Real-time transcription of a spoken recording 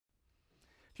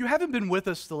you haven't been with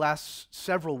us the last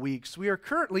several weeks, we are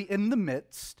currently in the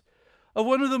midst of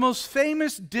one of the most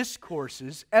famous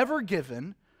discourses ever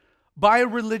given by a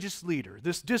religious leader.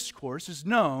 This discourse is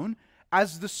known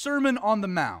as the Sermon on the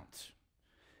Mount.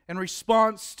 In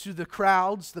response to the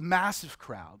crowds, the massive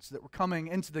crowds that were coming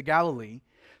into the Galilee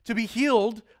to be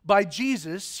healed by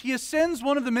Jesus, he ascends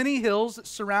one of the many hills that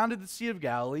surrounded the Sea of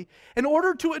Galilee in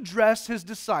order to address his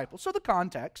disciples. So the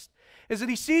context is that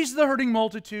he sees the hurting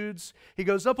multitudes, he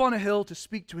goes up on a hill to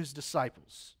speak to his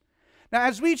disciples. Now,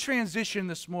 as we transition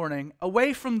this morning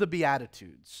away from the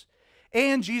Beatitudes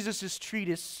and Jesus'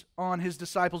 treatise on his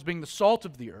disciples being the salt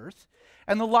of the earth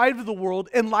and the light of the world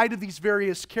in light of these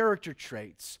various character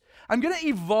traits, I'm going to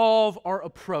evolve our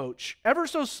approach ever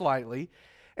so slightly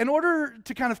in order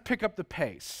to kind of pick up the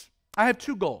pace. I have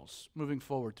two goals moving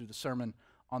forward through the Sermon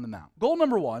on the Mount. Goal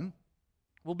number one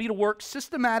will be to work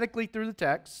systematically through the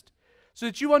text so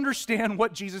that you understand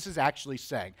what Jesus is actually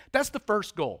saying. That's the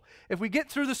first goal. If we get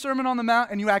through the Sermon on the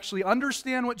Mount and you actually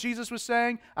understand what Jesus was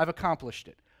saying, I've accomplished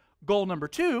it. Goal number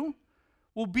two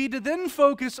will be to then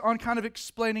focus on kind of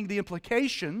explaining the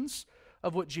implications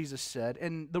of what Jesus said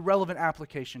and the relevant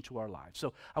application to our lives.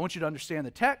 So I want you to understand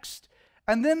the text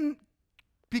and then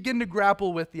begin to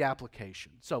grapple with the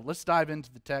application. So let's dive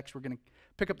into the text. We're going to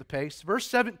pick up the pace. Verse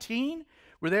 17,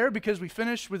 we're there because we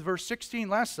finished with verse 16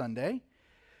 last Sunday.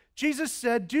 Jesus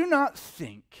said, "Do not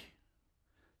think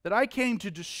that I came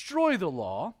to destroy the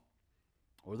law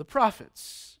or the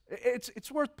prophets."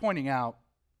 It's worth pointing out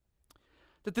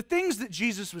that the things that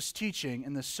Jesus was teaching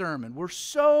in this sermon were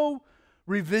so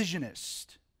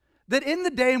revisionist that in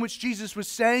the day in which Jesus was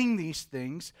saying these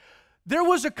things, there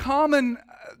was a common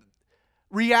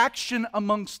reaction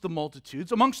amongst the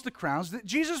multitudes, amongst the crowds, that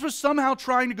Jesus was somehow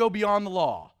trying to go beyond the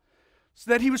law, so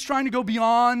that he was trying to go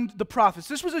beyond the prophets.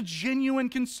 This was a genuine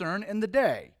concern in the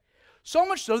day. So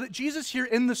much so that Jesus here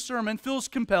in the sermon feels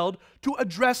compelled to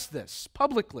address this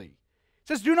publicly. He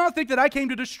says, "Do not think that I came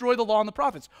to destroy the law and the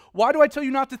prophets." Why do I tell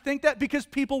you not to think that? Because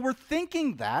people were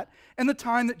thinking that in the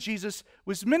time that Jesus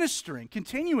was ministering.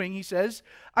 Continuing, he says,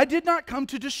 "I did not come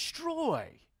to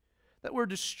destroy." That word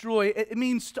destroy, it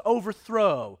means to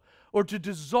overthrow or to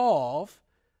dissolve.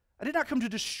 I did not come to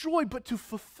destroy, but to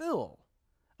fulfill.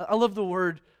 I love the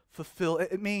word fulfill.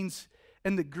 It means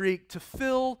in the Greek to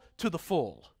fill to the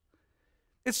full.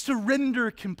 It's to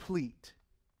render complete.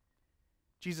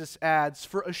 Jesus adds,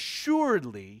 "For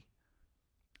assuredly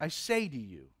I say to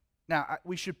you." Now,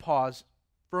 we should pause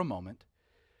for a moment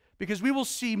because we will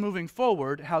see moving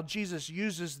forward how Jesus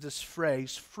uses this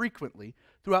phrase frequently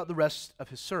throughout the rest of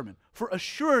his sermon. "For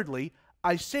assuredly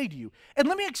I say to you." And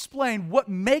let me explain what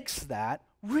makes that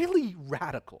really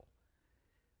radical.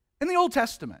 In the Old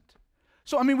Testament,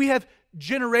 we have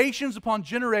generations upon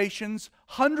generations,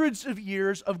 hundreds of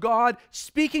years of God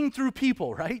speaking through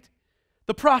people, right?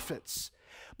 The prophets.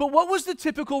 But what was the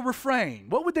typical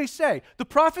refrain? What would they say? The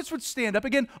prophets would stand up,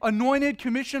 again, anointed,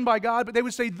 commissioned by God, but they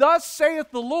would say, "Thus saith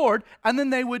the Lord," and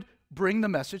then they would bring the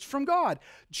message from God.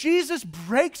 Jesus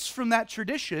breaks from that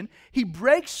tradition. He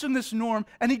breaks from this norm,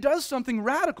 and he does something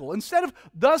radical. Instead of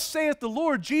 "Thus saith the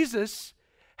Lord," Jesus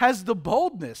has the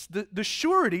boldness, the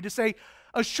surety to say,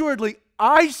 "Assuredly,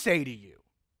 I say to you,"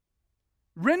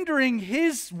 rendering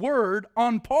his word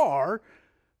on par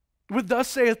with "Thus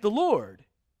saith the Lord."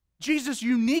 Jesus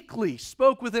uniquely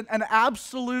spoke with an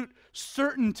absolute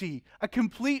certainty, a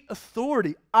complete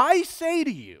authority. "I say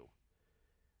to you,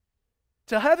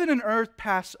 till heaven and earth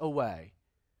pass away."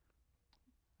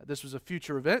 This was a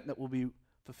future event that will be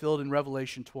fulfilled in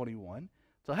Revelation 21.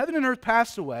 "Till heaven and earth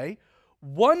pass away,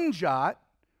 one jot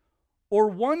or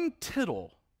one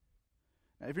tittle."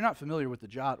 Now, if you're not familiar with the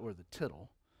jot or the tittle,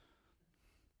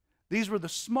 these were the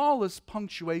smallest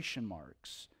punctuation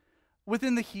marks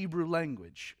within the Hebrew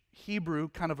language. Hebrew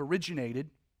kind of originated,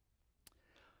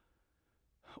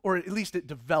 or at least it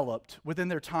developed within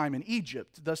their time in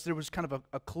Egypt. Thus, there was kind of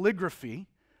a calligraphy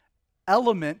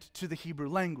element to the Hebrew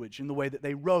language in the way that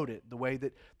they wrote it, the way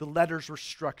that the letters were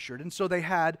structured. And so they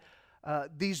had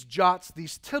these jots,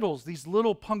 these tittles, these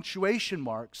little punctuation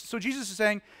marks. So Jesus is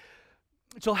saying,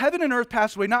 "Till heaven and earth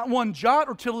pass away, not one jot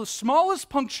or tittle, the smallest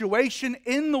punctuation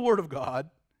in the Word of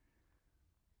God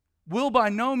will by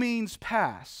no means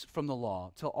pass from the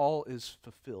law till all is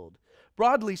fulfilled."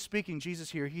 Broadly speaking,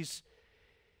 Jesus here, he's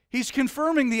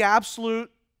confirming the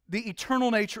absolute, the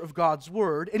eternal nature of God's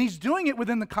Word, and he's doing it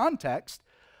within the context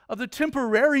of the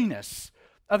temporariness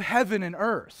of heaven and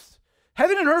earth.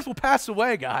 Heaven and earth will pass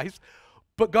away, guys,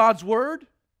 but God's Word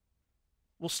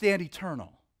will stand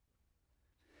eternal.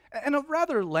 And a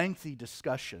rather lengthy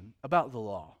discussion about the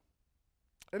law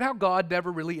and how God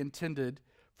never really intended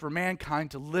for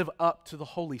mankind to live up to the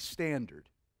holy standard.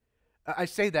 I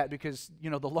say that because,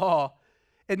 the law,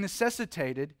 it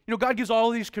necessitated, God gives all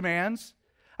these commands.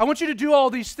 I want you to do all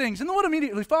these things. And then what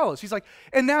immediately follows? He's like,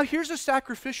 and now here's a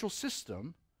sacrificial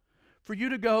system for you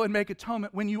to go and make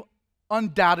atonement when you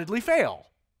undoubtedly fail.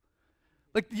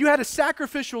 Like, you had a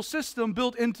sacrificial system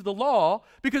built into the law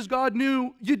because God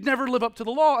knew you'd never live up to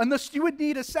the law, and thus you would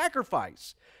need a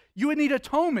sacrifice. You would need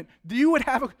atonement. You would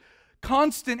have a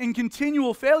constant and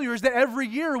continual failures that every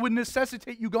year would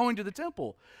necessitate you going to the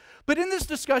temple. But in this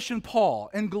discussion, Paul,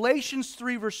 in Galatians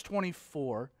 3, verse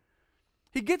 24,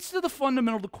 he gets to the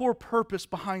fundamental, the core purpose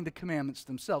behind the commandments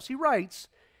themselves. He writes,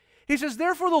 he says,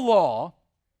 therefore the law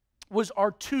was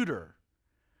our tutor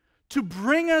to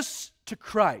bring us to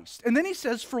Christ. And then he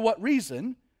says, for what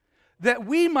reason? That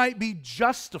we might be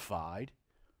justified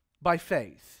by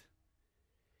faith.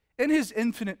 In his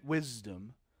infinite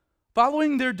wisdom,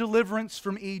 following their deliverance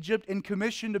from Egypt and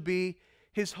commissioned to be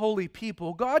his holy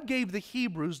people, God gave the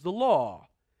Hebrews the law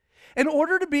in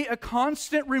order to be a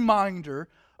constant reminder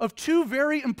of two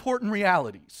very important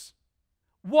realities.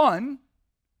 One,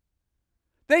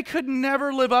 they could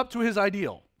never live up to his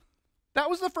ideal. That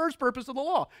was the first purpose of the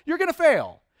law. You're going to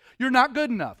fail. You're not good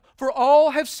enough. For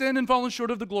all have sinned and fallen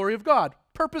short of the glory of God.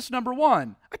 Purpose number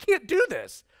one. I can't do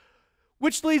this.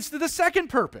 Which leads to the second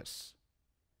purpose.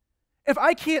 If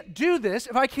I can't do this,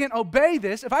 if I can't obey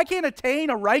this, if I can't attain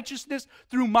a righteousness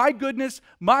through my goodness,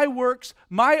 my works,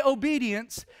 my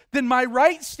obedience, then my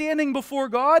right standing before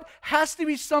God has to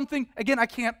be something, again, I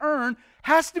can't earn,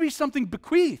 has to be something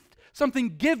bequeathed,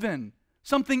 something given,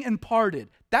 something imparted.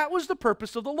 That was the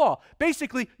purpose of the law.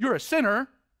 Basically, you're a sinner,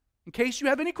 in case you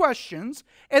have any questions,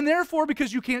 and therefore,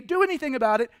 because you can't do anything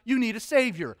about it, you need a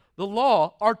Savior. The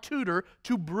law, our tutor,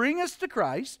 to bring us to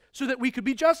Christ so that we could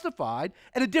be justified,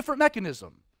 and a different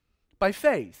mechanism, by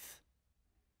faith.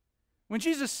 When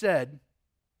Jesus said,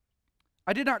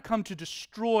 I did not come to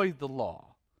destroy the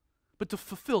law, but to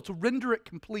fulfill, to render it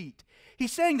complete,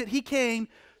 he's saying that he came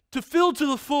to fill to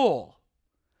the full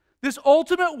this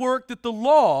ultimate work that the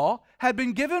law had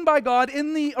been given by God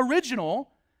in the original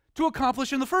to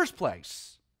accomplish in the first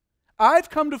place.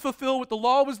 I've come to fulfill what the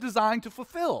law was designed to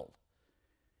fulfill.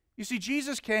 You see,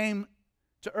 Jesus came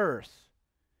to earth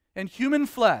in human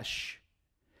flesh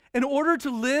in order to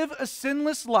live a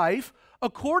sinless life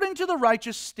according to the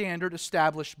righteous standard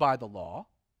established by the law.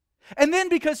 And then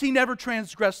because he never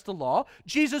transgressed the law,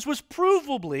 Jesus was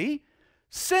provably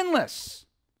sinless.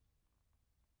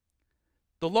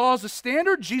 The law is a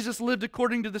standard. Jesus lived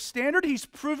according to the standard. He's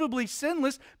provably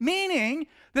sinless, meaning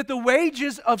that the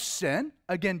wages of sin,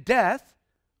 again, death,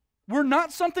 were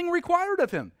not something required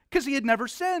of him because he had never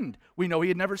sinned. We know he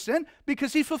had never sinned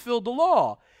because he fulfilled the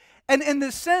law. And in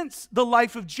this sense, the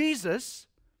life of Jesus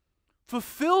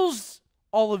fulfills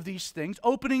all of these things,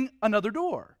 opening another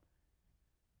door.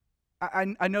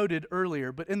 I noted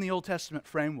earlier, but in the Old Testament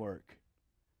framework,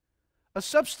 a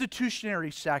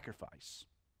substitutionary sacrifice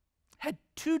had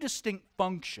two distinct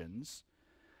functions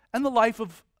in the life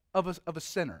of a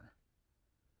sinner.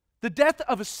 The death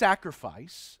of a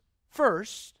sacrifice,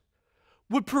 first,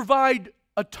 would provide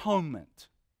atonement.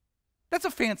 That's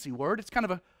a fancy word. It's kind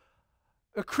of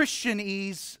a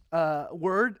Christianese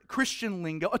word, Christian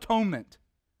lingo, atonement.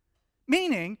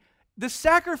 Meaning, the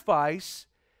sacrifice,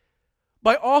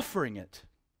 by offering it,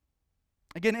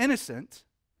 again, innocent,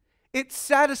 it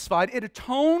satisfied, it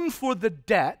atoned for the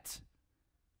debt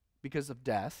because of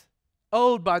death,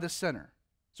 owed by the sinner.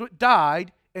 So it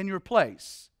died in your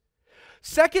place.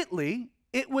 Secondly,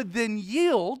 it would then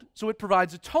yield, so it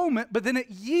provides atonement, but then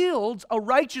it yields a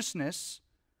righteousness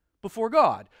before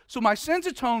God. So my sin's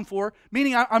atoned for,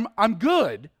 meaning I'm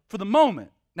good for the moment.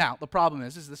 Now, the problem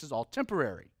is this is all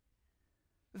temporary.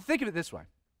 Think of it this way.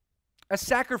 A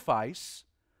sacrifice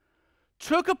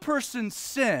took a person's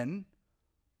sin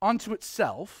onto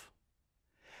itself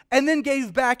and then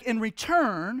gave back in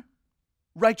return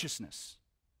righteousness.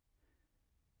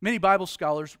 Many Bible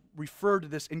scholars refer to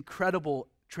this incredible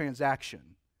transaction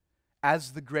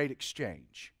as the great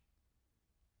exchange.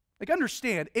 Like,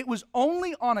 understand, it was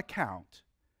only on account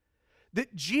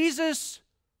that Jesus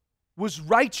was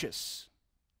righteous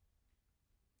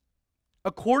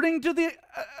according to the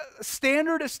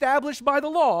standard established by the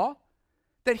law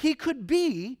that he could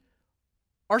be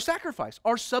our sacrifice,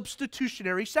 our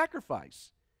substitutionary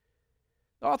sacrifice.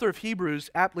 The author of Hebrews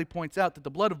aptly points out that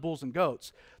the blood of bulls and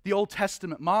goats, the Old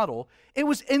Testament model, it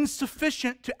was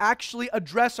insufficient to actually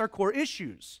address our core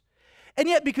issues. And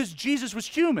yet, because Jesus was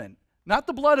human, not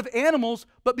the blood of animals,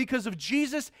 but because of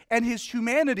Jesus and his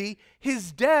humanity,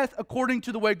 his death, according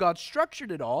to the way God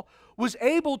structured it all, was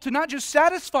able to not just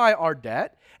satisfy our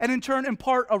debt and in turn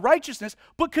impart a righteousness,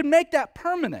 but could make that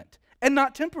permanent and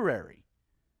not temporary.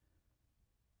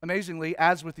 amazingly,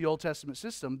 as with the Old Testament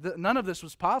system, none of this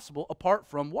was possible apart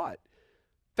from what?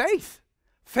 Faith.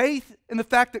 Faith in the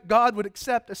fact that God would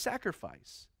accept a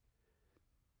sacrifice.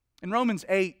 In Romans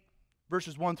 8,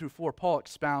 verses 1 through 4, Paul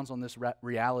expounds on this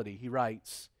reality. He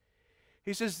writes,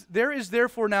 he says, "There is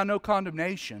therefore now no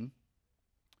condemnation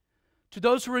to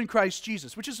those who are in Christ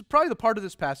Jesus," which is probably the part of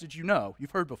this passage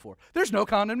you've heard before. There's no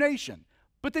condemnation.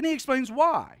 But then he explains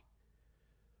why.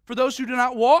 "For those who do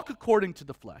not walk according to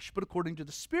the flesh, but according to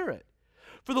the Spirit.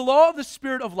 For the law of the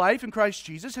Spirit of life in Christ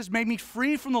Jesus has made me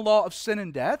free from the law of sin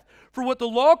and death. For what the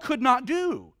law could not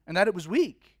do, and that it was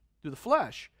weak through the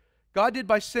flesh, God did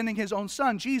by sending His own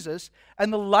Son, Jesus,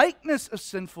 and the likeness of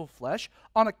sinful flesh.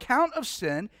 On account of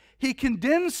sin, He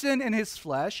condemned sin in His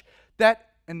flesh,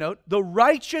 that," and note, "the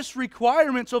righteous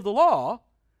requirements of the law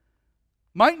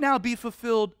might now be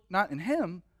fulfilled not in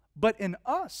Him, but in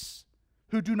us,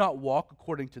 who do not walk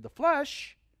according to the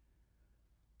flesh,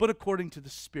 but according to the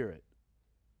Spirit."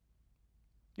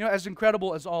 You know, as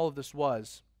incredible as all of this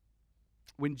was,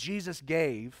 when Jesus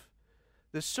gave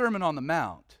this Sermon on the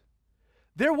Mount,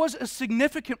 there was a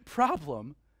significant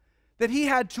problem that He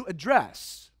had to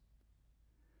address.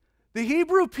 The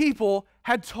Hebrew people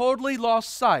had totally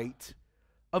lost sight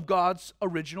of God's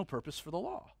original purpose for the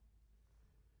law.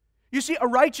 You see, a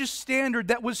righteous standard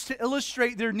that was to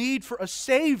illustrate their need for a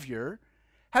Savior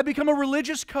had become a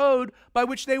religious code by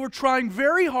which they were trying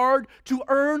very hard to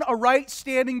earn a right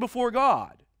standing before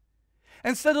God.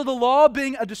 Instead of the law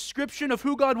being a description of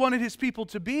who God wanted His people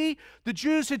to be, the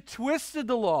Jews had twisted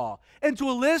the law into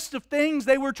a list of things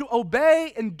they were to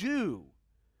obey and do.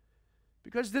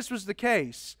 Because this was the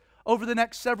case, over the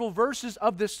next several verses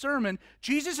of this sermon,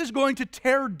 Jesus is going to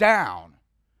tear down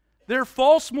their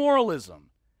false moralism.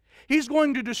 He's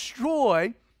going to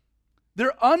destroy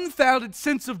their unfounded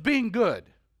sense of being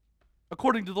good,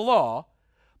 according to the law,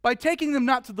 by taking them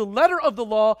not to the letter of the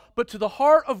law, but to the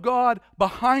heart of God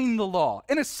behind the law.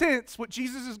 In a sense, what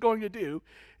Jesus is going to do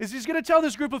is He's going to tell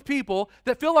this group of people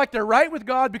that feel like they're right with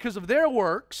God because of their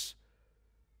works,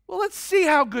 well, let's see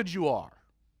how good you are.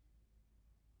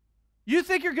 You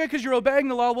think you're good because you're obeying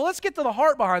the law. Well, let's get to the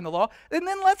heart behind the law, and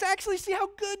then let's actually see how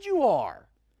good you are.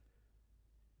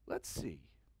 Let's see.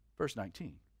 Verse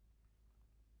 19.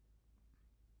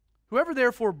 "Whoever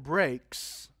therefore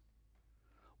breaks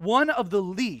one of the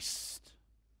least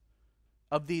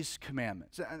of these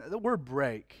commandments." The word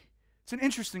break, it's an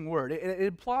interesting word. It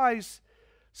implies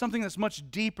something that's much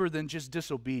deeper than just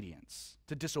disobedience,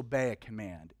 to disobey a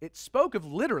command. It spoke of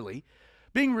literally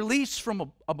being released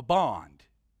from a bond.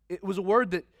 It was a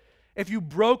word that if you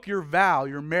broke your vow,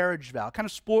 your marriage vow, kind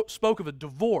of spoke of a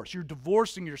divorce. You're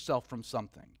divorcing yourself from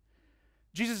something.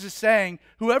 Jesus is saying,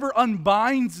 whoever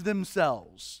unbinds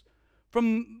themselves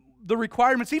from the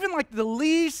requirements, even like the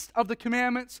least of the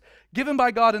commandments given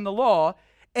by God in the law,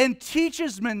 and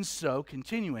teaches men so,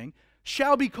 continuing,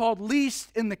 shall be called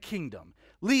least in the kingdom.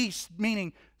 Least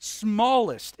meaning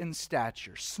smallest in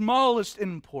stature, smallest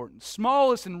in importance,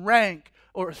 smallest in rank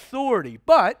or authority.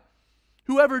 But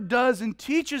whoever does and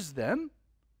teaches them,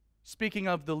 speaking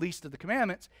of the least of the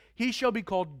commandments, he shall be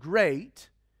called great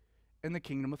in the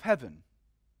kingdom of heaven.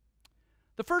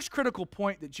 The first critical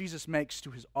point that Jesus makes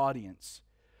to His audience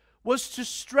was to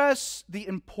stress the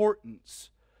importance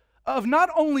of not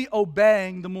only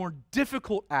obeying the more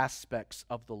difficult aspects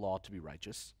of the law to be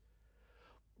righteous,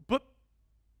 but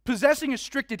possessing a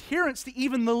strict adherence to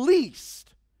even the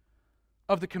least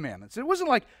of the commandments. It wasn't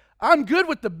like, I'm good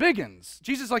with the big ones.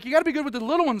 Jesus is like, you got to be good with the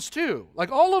little ones too,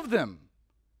 like all of them.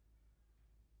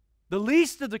 The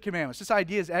least of the commandments. This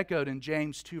idea is echoed in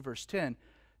James 2, verse 10.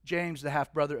 James, the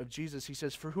half-brother of Jesus, he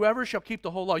says, "For whoever shall keep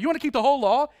the whole law." You want to keep the whole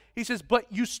law? He says,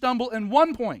 "But you stumble in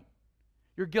one point.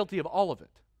 You're guilty of all of it."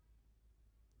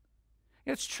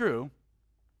 It's true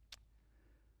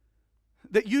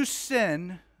that you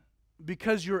sin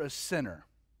because you're a sinner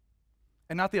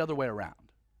and not the other way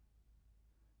around.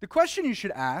 The question you should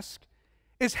ask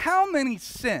is, how many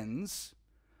sins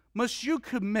must you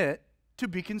commit to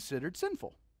be considered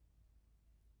sinful?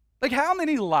 Like, how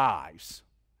many lies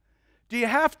do you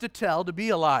have to tell to be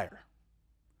a liar?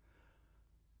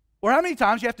 Or how many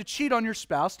times do you have to cheat on your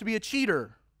spouse to be a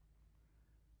cheater?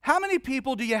 How many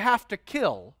people do you have to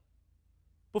kill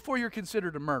before you're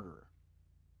considered a murderer?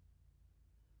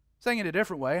 Saying it a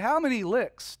different way, how many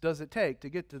licks does it take to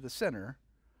get to the center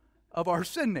of our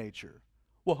sin nature?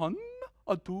 1,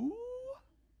 2.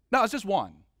 No, it's just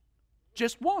one.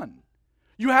 Just one.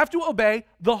 You have to obey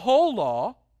the whole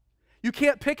law. You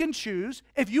can't pick and choose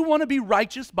if you want to be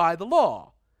righteous by the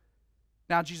law.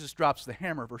 Now Jesus drops the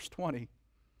hammer, verse 20.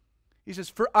 He says,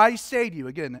 "For I say to you,"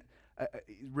 again,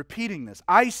 repeating this,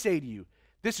 "I say to you,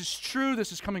 this is true,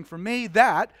 this is coming from me,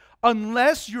 that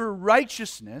unless your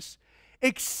righteousness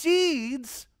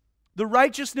exceeds the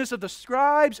righteousness of the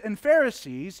scribes and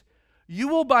Pharisees, you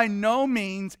will by no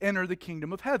means enter the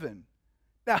kingdom of heaven.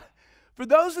 Now, for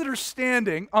those that are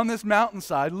standing on this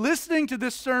mountainside listening to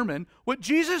this sermon, what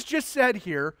Jesus just said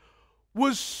here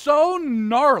was so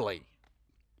gnarly.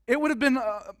 It would have been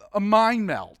a mind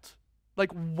melt.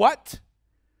 Like, what?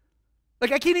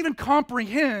 Like, I can't even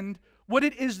comprehend what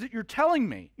it is that you're telling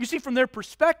me. You see, from their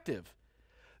perspective,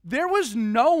 there was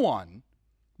no one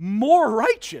more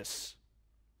righteous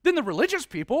than the religious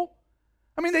people.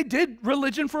 I mean, they did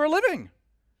religion for a living.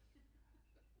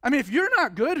 I mean, if you're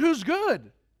not good, who's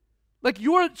good? Like,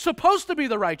 you're supposed to be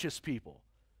the righteous people.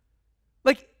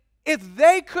 Like, if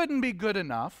they couldn't be good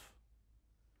enough,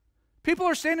 people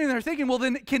are standing there thinking, well,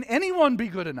 then can anyone be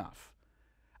good enough?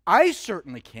 I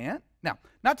certainly can't. Now,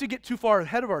 not to get too far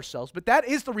ahead of ourselves, but that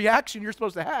is the reaction you're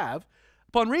supposed to have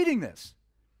upon reading this.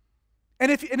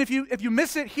 And if you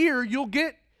miss it here, you'll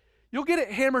get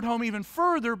it hammered home even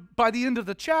further by the end of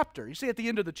the chapter. You see, at the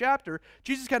end of the chapter,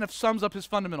 Jesus kind of sums up his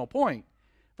fundamental point.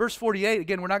 Verse 48,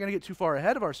 again, we're not going to get too far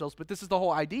ahead of ourselves, but this is the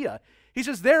whole idea. He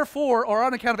says, therefore, or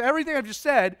on account of everything I've just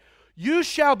said, you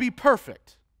shall be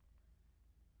perfect,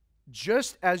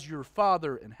 just as your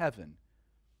Father in heaven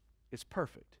is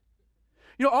perfect.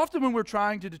 You know, often when we're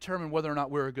trying to determine whether or not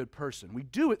we're a good person, we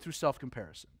do it through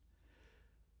self-comparison.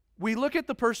 We look at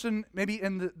the person maybe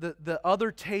in the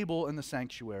other table in the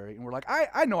sanctuary, and we're like,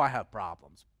 I know I have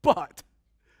problems, but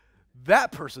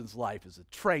that person's life is a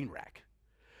train wreck.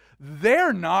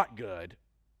 They're not good,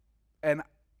 and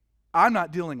I'm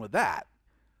not dealing with that,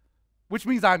 which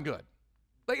means I'm good.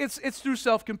 Like, it's through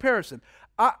self-comparison.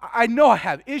 I know I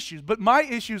have issues, but my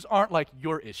issues aren't like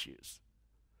your issues.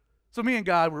 So me and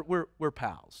God, we're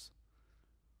pals.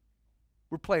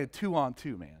 We're playing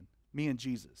 2-on-2, man. Me and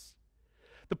Jesus.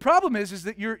 The problem is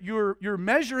that you're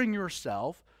measuring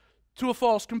yourself to a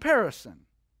false comparison.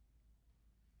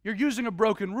 You're using a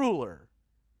broken ruler,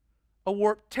 a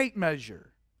warped tape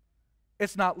measure.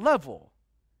 It's not level.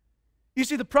 You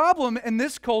see, the problem in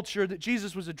this culture that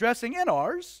Jesus was addressing, in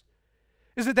ours,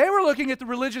 is that they were looking at the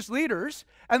religious leaders,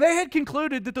 and they had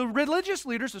concluded that the religious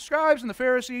leaders, the scribes and the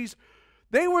Pharisees,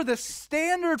 they were the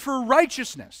standard for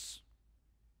righteousness.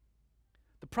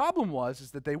 The problem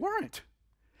is that they weren't.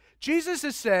 Jesus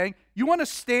is saying, you want a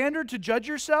standard to judge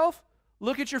yourself?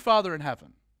 Look at your Father in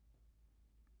heaven.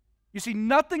 You see,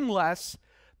 nothing less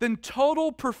than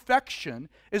total perfection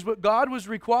is what God was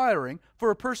requiring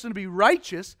for a person to be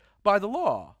righteous by the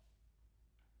law.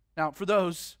 Now, for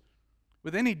those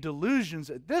with any delusions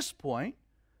at this point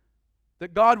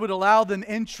that God would allow them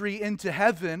entry into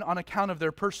heaven on account of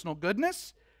their personal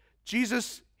goodness,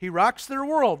 Jesus, he rocks their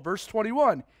world. Verse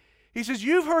 21. He says,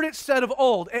 you've heard it said of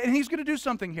old, and he's going to do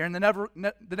something here in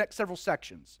the next several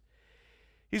sections.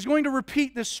 He's going to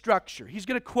repeat this structure. He's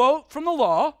going to quote from the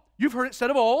law, you've heard it said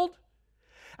of old,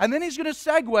 and then he's going to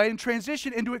segue and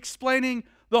transition into explaining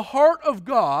the heart of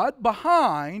God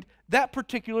behind that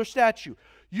particular statute.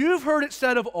 You've heard it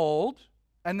said of old,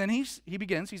 and then he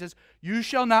begins, he says, you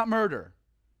shall not murder.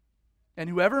 And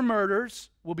whoever murders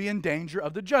will be in danger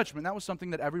of the judgment. That was something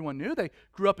that everyone knew. They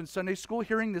grew up in Sunday school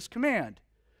hearing this command.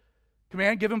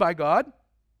 Command given by God,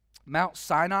 Mount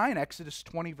Sinai in Exodus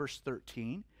 20, verse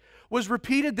 13, was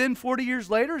repeated then 40 years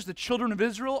later as the children of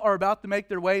Israel are about to make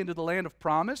their way into the land of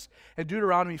promise in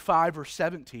Deuteronomy 5, verse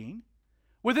 17.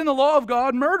 Within the law of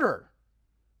God, murder,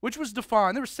 which was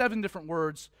defined, there were 7 different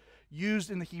words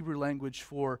used in the Hebrew language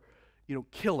for,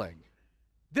 killing.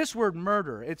 This word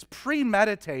murder, it's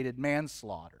premeditated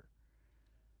manslaughter.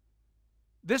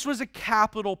 This was a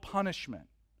capital punishment.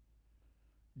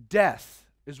 Death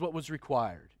is what was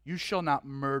required. You shall not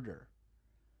murder.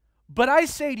 But I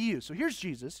say to you, so here's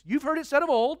Jesus, you've heard it said of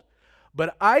old,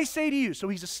 but I say to you, so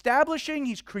he's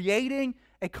creating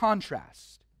a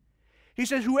contrast. He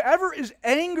says, whoever is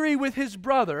angry with his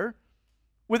brother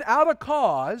without a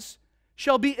cause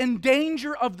shall be in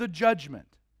danger of the judgment.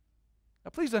 Now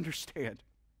please understand,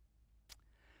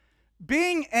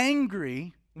 being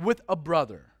angry with a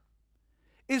brother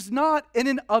is not in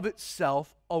and of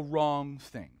itself a wrong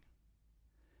thing.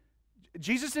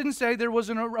 Jesus didn't say there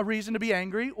wasn't a reason to be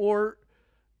angry or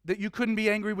that you couldn't be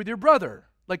angry with your brother.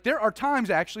 Like, there are times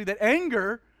actually that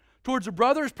anger towards a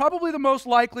brother is probably the most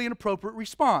likely and appropriate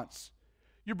response.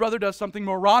 Your brother does something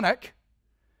moronic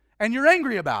and you're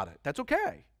angry about it. That's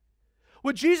okay.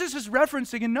 What Jesus is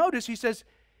referencing, and notice he says,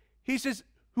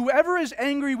 whoever is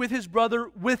angry with his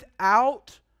brother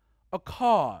without a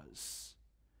cause.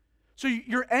 So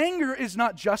your anger is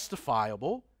not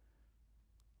justifiable.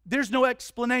 There's no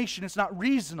explanation. It's not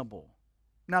reasonable.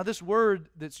 Now, this word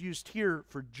that's used here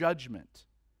for judgment,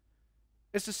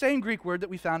 it's the same Greek word that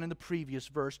we found in the previous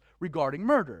verse regarding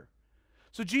murder.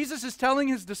 So Jesus is telling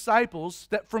his disciples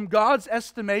that from God's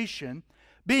estimation,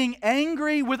 being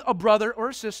angry with a brother or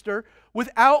a sister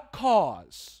without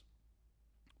cause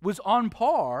was on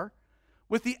par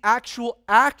with the actual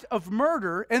act of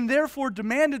murder and therefore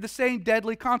demanded the same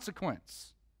deadly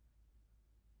consequence.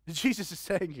 Jesus is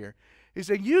saying here, he's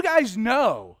saying, you guys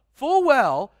know full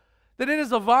well that it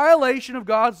is a violation of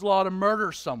God's law to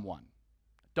murder someone.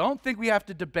 Don't think we have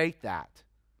to debate that.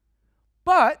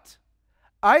 But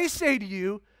I say to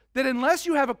you that unless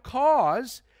you have a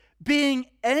cause, being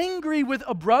angry with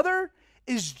a brother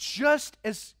is just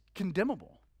as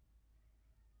condemnable.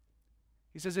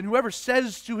 He says, and whoever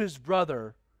says to his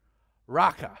brother,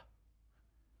 Raka,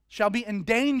 shall be in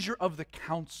danger of the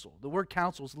council. The word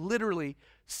council is literally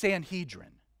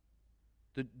Sanhedrin,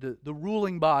 the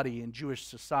ruling body in Jewish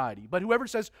society. But whoever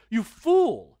says, you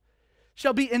fool,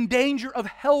 shall be in danger of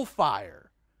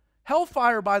hellfire.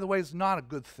 Hellfire, by the way, is not a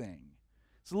good thing.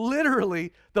 It's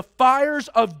literally the fires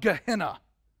of Gehenna.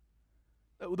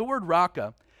 The word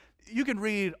Raka, you can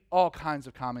read all kinds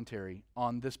of commentary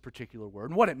on this particular word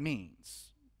and what it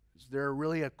means. Is there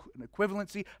really an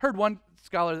equivalency? Heard one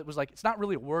scholar that was like, it's not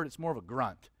really a word, it's more of a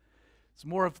grunt. It's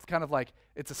more of kind of like,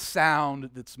 it's a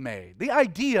sound that's made. The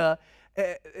idea,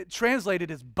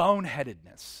 translated as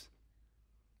boneheadedness.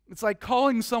 It's like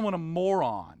calling someone a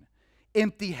moron,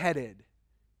 empty-headed,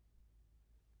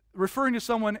 referring to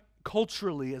someone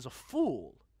culturally as a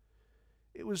fool.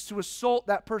 It was to assault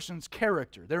that person's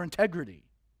character, their integrity.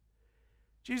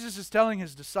 Jesus is telling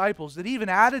his disciples that even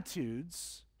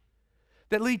attitudes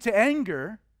that lead to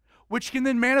anger, which can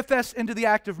then manifest into the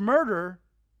act of murder,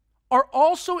 are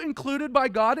also included by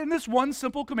God in this one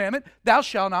simple commandment, thou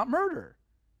shalt not murder.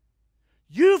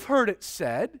 You've heard it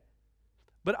said,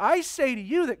 but I say to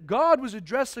you that God was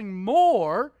addressing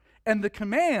more and the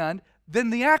command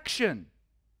than the action.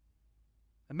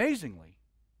 Amazingly,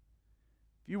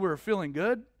 if you were feeling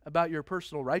good about your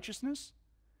personal righteousness,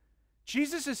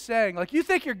 Jesus is saying, like, you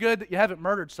think you're good that you haven't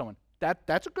murdered someone.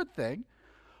 That's a good thing.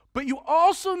 But you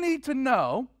also need to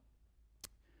know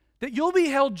that you'll be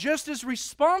held just as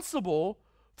responsible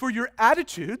for your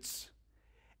attitudes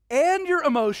and your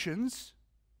emotions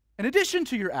in addition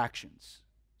to your actions.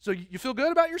 So you feel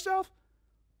good about yourself?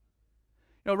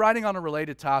 You know, writing on a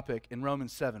related topic in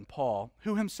Romans 7, Paul,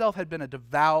 who himself had been a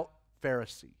devout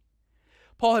Pharisee,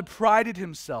 Paul had prided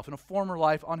himself in a former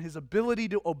life on his ability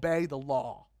to obey the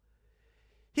law.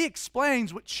 He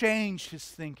explains what changed his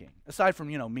thinking, aside from,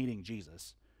 meeting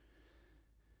Jesus.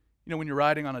 When you're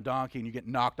riding on a donkey and you get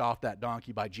knocked off that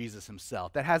donkey by Jesus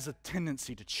himself, that has a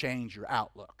tendency to change your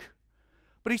outlook.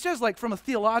 But he says, from a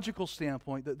theological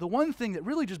standpoint, that the one thing that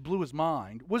really just blew his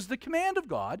mind was the command of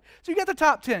God. So you got the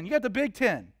top 10, you got the big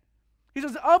 10. He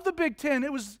says, of the big 10,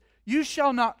 it was, you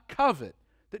shall not covet,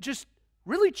 that just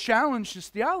really challenged his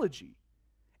theology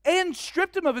and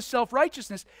stripped him of his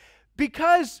self-righteousness,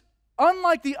 because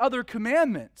unlike the other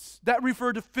commandments that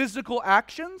refer to physical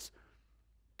actions,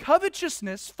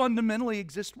 covetousness fundamentally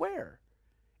exists where?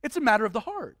 It's a matter of the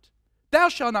heart. Thou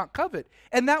shalt not covet.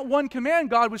 And that one command,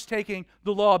 God was taking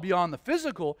the law beyond the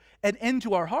physical and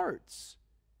into our hearts.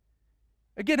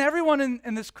 Again, everyone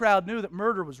in this crowd knew that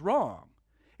murder was wrong.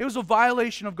 It was a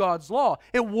violation of God's law.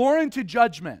 It warranted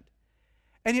judgment.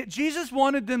 And yet Jesus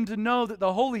wanted them to know that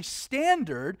the holy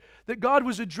standard that God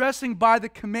was addressing by the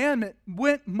commandment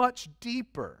went much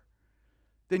deeper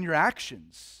than your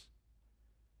actions.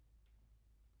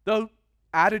 Though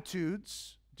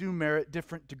attitudes do merit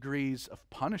different degrees of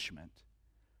punishment,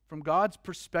 from God's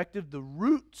perspective, the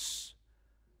roots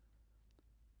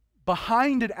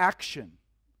behind an action,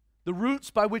 the roots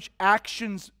by which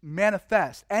actions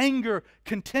manifest, anger,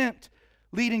 contempt,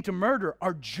 leading to murder,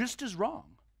 are just as wrong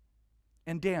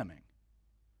and damning.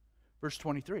 Verse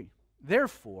 23,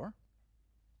 therefore,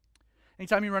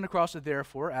 anytime you run across a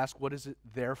therefore, ask, what is it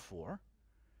there for?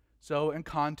 So in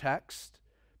context,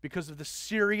 because of the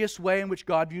serious way in which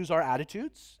God views our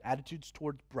attitudes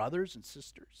towards brothers and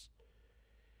sisters,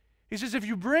 he says, if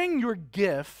you bring your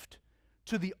gift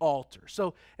to the altar.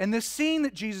 So in this scene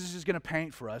that Jesus is going to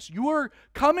paint for us, you are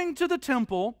coming to the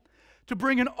temple to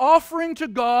bring an offering to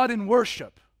God in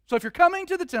worship. So if you're coming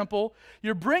to the temple,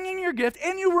 you're bringing your gift,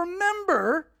 and you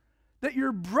remember that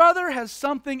your brother has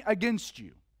something against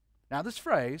you. Now this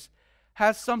phrase,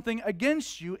 has something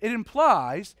against you, it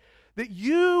implies that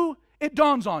it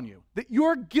dawns on you that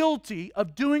you're guilty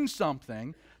of doing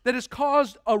something that has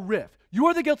caused a rift.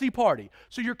 You're the guilty party.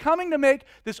 So you're coming to make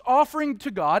this offering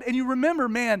to God, and you remember,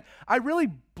 man, I really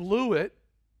blew it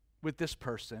with this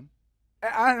person.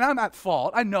 And I'm at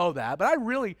fault. I know that. But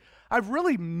I've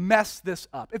really messed this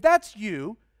up. If that's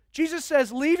you, Jesus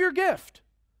says, leave your gift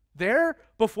there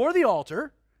before the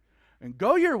altar and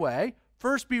go your way.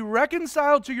 First be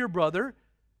reconciled to your brother,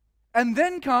 and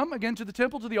then come again to the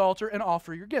temple, to the altar, and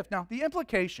offer your gift. Now, the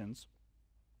implications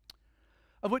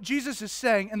of what Jesus is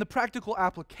saying and the practical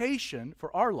application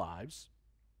for our lives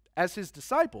as his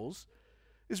disciples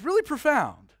is really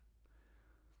profound.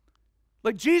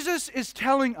 Like, Jesus is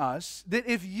telling us that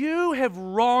if you have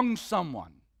wronged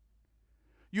someone,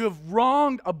 you have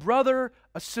wronged a brother,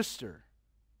 a sister,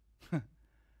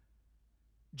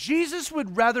 Jesus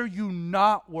would rather you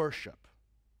not worship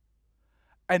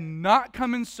and not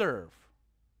come and serve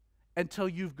until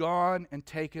you've gone and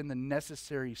taken the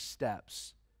necessary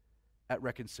steps at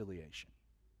reconciliation.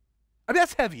 I mean,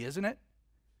 that's heavy, isn't it?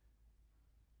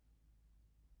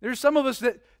 There's some of us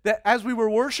that as we were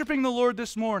worshiping the Lord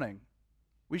this morning,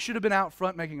 we should have been out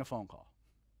front making a phone call.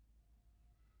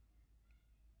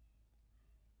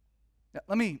 Now,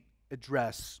 let me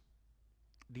address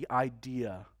the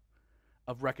idea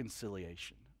of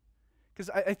reconciliation, because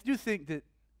I do think that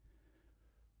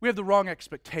we have the wrong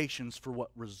expectations for what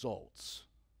results.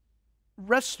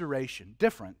 Restoration,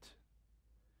 different.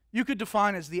 You could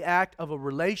define as the act of a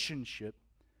relationship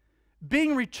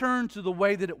being returned to the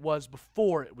way that it was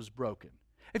before it was broken.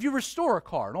 If you restore a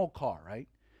car, an old car, right?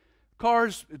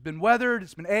 Car's been weathered,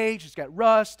 it's been aged, it's got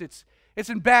rust, it's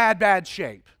in bad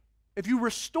shape. If you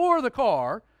restore the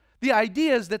car, the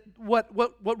idea is that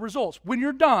what results? When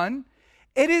you're done,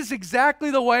 it is exactly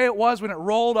the way it was when it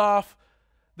rolled off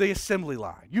the assembly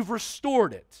line. You've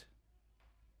restored it.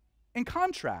 In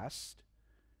contrast,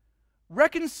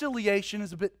 reconciliation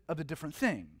is a bit of a different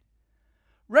thing.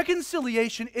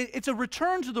 Reconciliation, it's a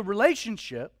return to the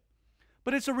relationship,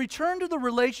 but it's a return to the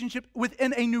relationship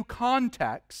within a new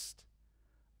context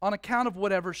on account of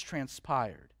whatever's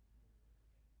transpired.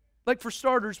 Like, for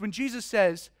starters, when Jesus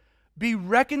says, be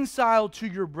reconciled to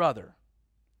your brother,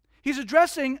 he's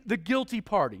addressing the guilty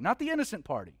party, not the innocent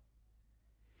party.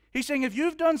 He's saying if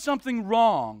you've done something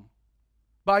wrong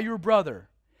by your brother,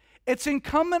 it's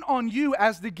incumbent on you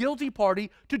as the guilty party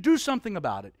to do something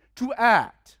about it, to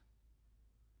act.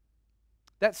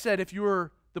 That said, if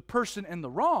you're the person in the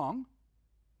wrong,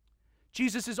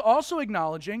 Jesus is also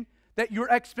acknowledging that your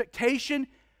expectation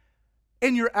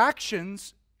and your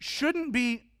actions shouldn't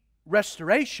be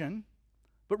restoration,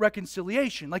 but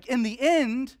reconciliation. Like, in the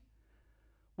end,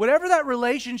 whatever that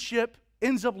relationship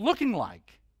ends up looking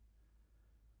like,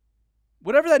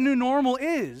 whatever that new normal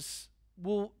is,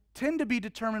 will tend to be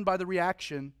determined by the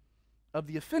reaction of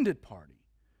the offended party.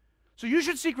 So you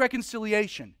should seek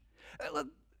reconciliation.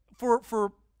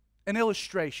 For an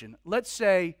illustration, let's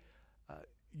say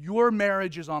your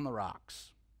marriage is on the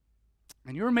rocks.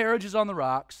 And your marriage is on the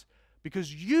rocks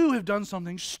because you have done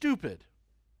something stupid.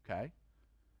 Okay?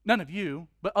 None of you,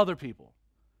 but other people.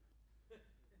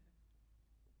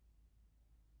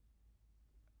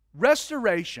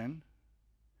 Restoration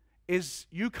is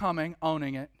you coming,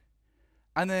 owning it,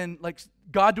 and then like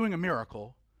God doing a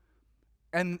miracle,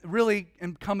 and really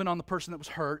incumbent on the person that was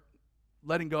hurt,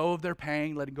 letting go of their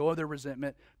pain, letting go of their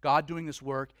resentment, God doing this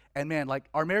work, and man, like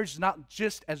our marriage is not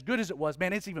just as good as it was,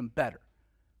 man, it's even better.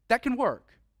 That can work.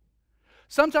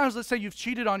 Sometimes, let's say you've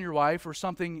cheated on your wife or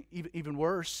something even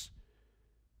worse,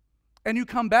 and you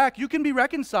come back, you can be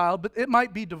reconciled, but it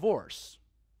might be divorce.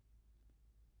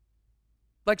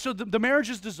 Like, so the marriage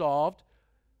is dissolved,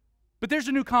 but there's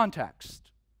a new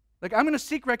context. Like, I'm going to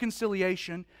seek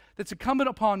reconciliation that's incumbent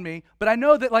upon me, but I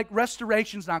know that, like,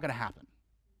 restoration's not going to happen.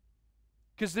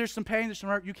 Because there's some pain, there's some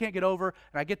hurt you can't get over,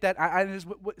 and I get that.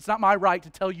 It's not my right to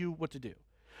tell you what to do.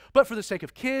 But for the sake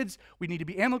of kids, we need to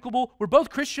be amicable. We're both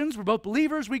Christians, we're both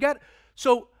believers.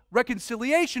 So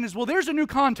reconciliation is, well, there's a new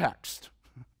context.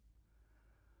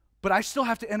 But I still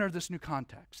have to enter this new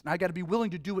context. And I got to be willing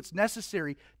to do what's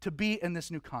necessary to be in this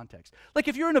new context. Like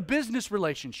if you're in a business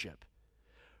relationship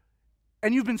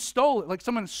and you've been stolen, like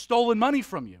someone's stolen money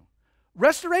from you,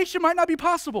 restoration might not be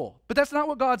possible, but that's not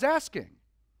what God's asking.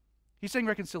 He's saying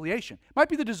reconciliation. It might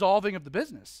be the dissolving of the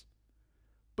business,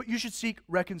 but you should seek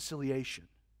reconciliation.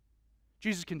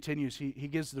 Jesus continues, he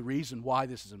gives the reason why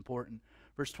this is important.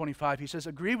 Verse 25, he says,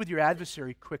 agree with your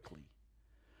adversary quickly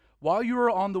while you are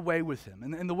on the way with him.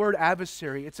 And the word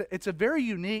adversary, it's a very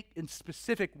unique and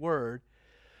specific word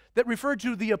that referred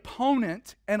to the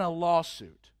opponent in a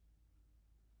lawsuit.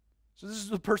 So this is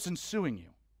the person suing you.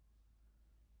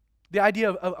 The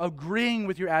idea of agreeing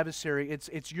with your adversary,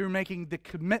 it's you're making the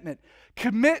commitment.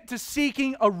 Commit to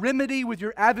seeking a remedy with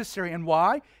your adversary. And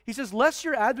why? He says, lest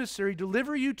your adversary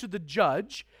deliver you to the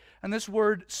judge, and this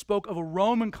word spoke of a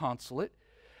Roman consulate,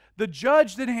 The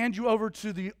judge then hands you over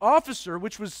to the officer,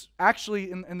 which was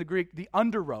actually in the Greek, the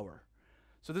under-rower.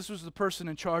 So this was the person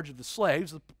in charge of the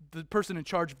slaves, the person in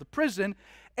charge of the prison,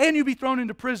 and you'd be thrown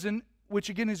into prison, which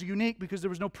again is unique because there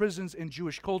was no prisons in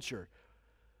Jewish culture.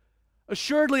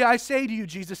 Assuredly, I say to you,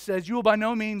 Jesus says, you will by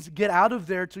no means get out of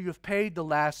there till you have paid the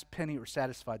last penny or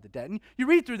satisfied the debt. And you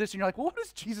read through this and you're like, well, what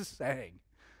is Jesus saying?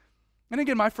 And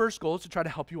again, my first goal is to try to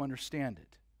help you understand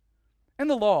it. In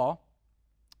the law,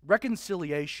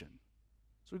 reconciliation.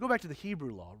 So we go back to the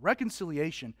Hebrew law.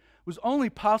 Reconciliation was only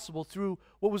possible through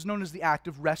what was known as the act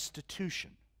of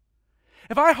restitution.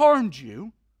 If I harmed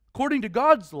you, according to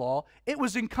God's law, it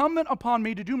was incumbent upon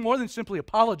me to do more than simply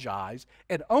apologize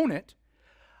and own it.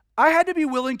 I had to be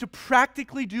willing to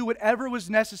practically do whatever was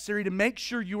necessary to make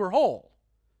sure you were whole.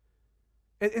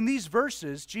 In these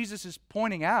verses, Jesus is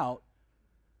pointing out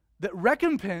that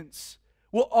recompense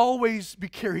will always be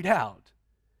carried out.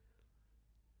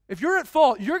 If you're at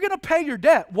fault, you're going to pay your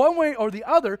debt one way or the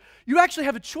other. You actually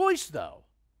have a choice, though.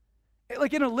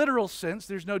 Like in a literal sense,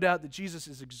 there's no doubt that Jesus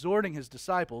is exhorting his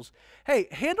disciples, hey,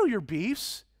 handle your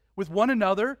beefs with one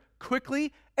another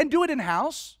quickly and do it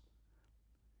in-house.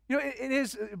 You know, it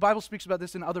is, the Bible speaks about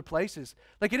this in other places.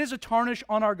 Like it is a tarnish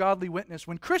on our godly witness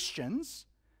when Christians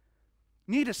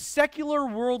need a secular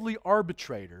worldly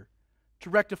arbitrator to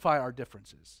rectify our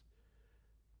differences.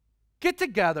 Get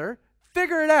together,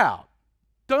 figure it out.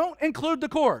 Don't include the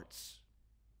courts.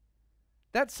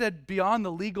 That said, beyond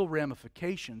the legal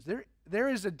ramifications, there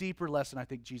is a deeper lesson I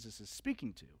think Jesus is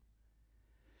speaking to.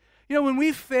 You know, when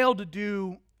we fail to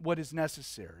do what is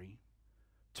necessary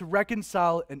to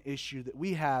reconcile an issue that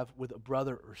we have with a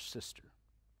brother or sister.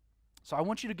 So I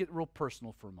want you to get real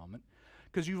personal for a moment,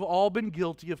 because you've all been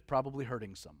guilty of probably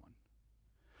hurting someone.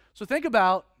 So think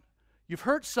about, you've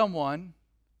hurt someone,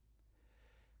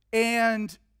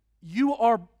 and you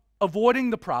are avoiding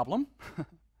the problem.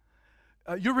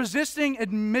 You're resisting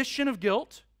admission of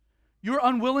guilt. You're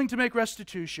unwilling to make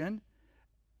restitution.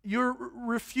 You're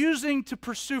refusing to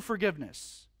pursue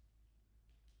forgiveness.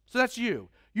 So that's you.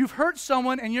 You've hurt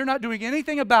someone and you're not doing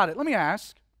anything about it. Let me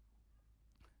ask,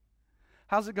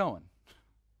 how's it going?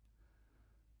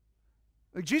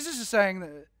 Like Jesus is saying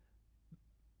that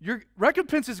your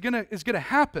recompense is gonna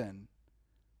happen,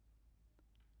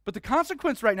 but the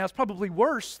consequence right now is probably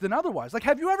worse than otherwise. Like,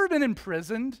 have you ever been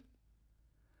imprisoned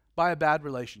by a bad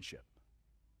relationship?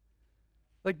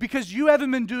 Like, because you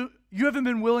haven't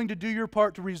been willing to do your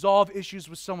part to resolve issues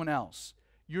with someone else.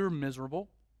 You're miserable.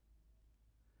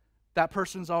 That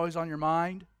person's always on your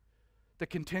mind. The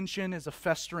contention is a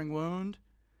festering wound.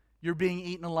 You're being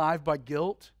eaten alive by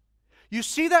guilt. You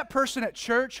see that person at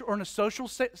church or in a social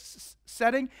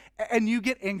setting, and you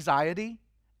get anxiety,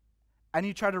 and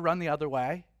you try to run the other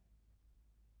way.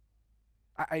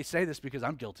 I say this because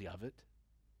I'm guilty of it.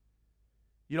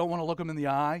 You don't want to look them in the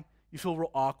eye. You feel real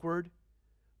awkward.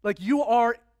 Like you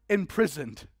are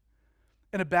imprisoned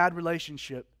in a bad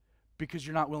relationship because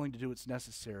you're not willing to do what's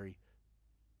necessary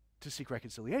to seek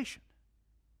reconciliation.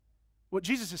 What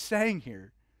Jesus is saying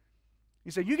here,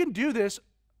 he's saying you can do this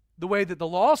the way that the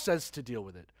law says to deal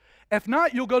with it. If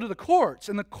not, you'll go to the courts,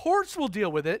 and the courts will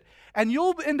deal with it, and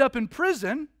you'll end up in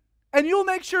prison, and you'll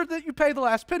make sure that you pay the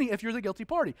last penny if you're the guilty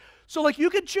party. So like you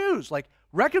could choose, like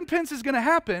recompense is going to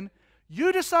happen,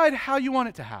 you decide how you want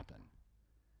it to happen.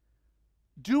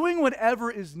 Doing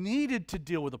whatever is needed to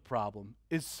deal with a problem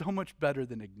is so much better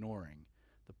than ignoring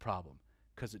the problem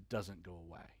because it doesn't go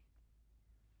away.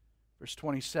 Verse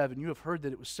 27, you have heard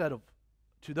that it was said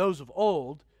to those of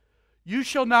old, you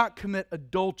shall not commit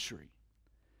adultery.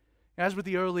 As with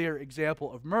the earlier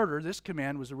example of murder, this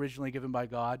command was originally given by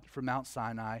God from Mount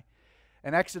Sinai.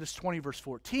 In Exodus 20, verse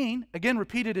 14, again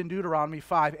repeated in Deuteronomy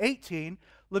 5:18,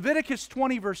 Leviticus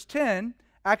 20, verse 10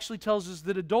 actually tells us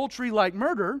that adultery, like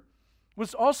murder,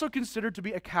 was also considered to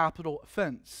be a capital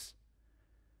offense.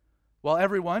 While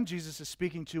everyone Jesus is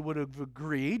speaking to would have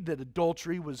agreed that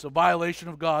adultery was a violation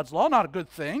of God's law, not a good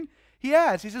thing, he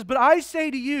says, but I say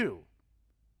to you,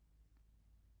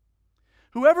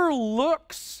 whoever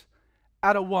looks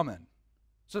at a woman,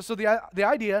 so the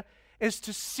idea is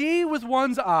to see with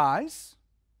one's eyes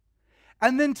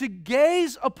and then to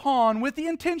gaze upon with the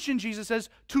intention, Jesus says,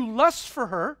 to lust for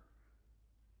her.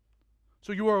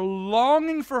 So you are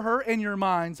longing for her in your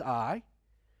mind's eye,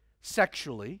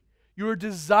 sexually. You are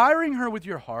desiring her with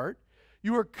your heart.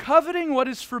 You are coveting what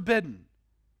is forbidden.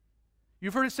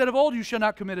 You've heard it said of old, you shall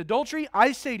not commit adultery.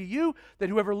 I say to you that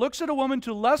whoever looks at a woman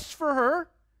to lust for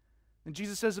her, and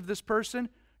Jesus says of this person,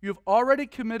 you have already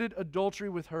committed adultery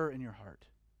with her in your heart.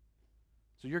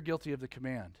 So you're guilty of the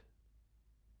command.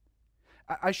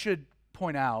 I should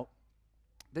point out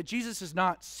that Jesus is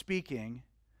not speaking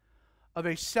of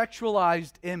a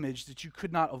sexualized image that you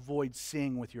could not avoid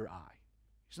seeing with your eye.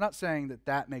 He's not saying that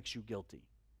that makes you guilty.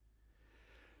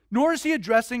 Nor is he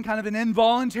addressing kind of an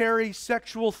involuntary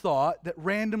sexual thought that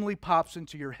randomly pops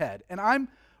into your head. And I'm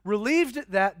relieved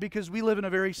at that because we live in a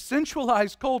very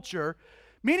sensualized culture,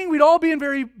 meaning we'd all be in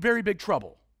very, very big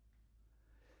trouble.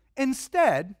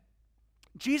 Instead,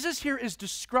 Jesus here is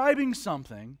describing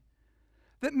something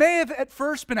that may have at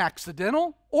first been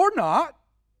accidental or not,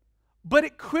 but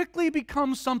it quickly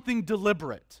becomes something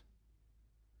deliberate.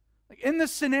 Like in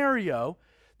this scenario,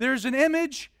 there's an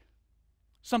image,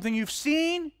 something you've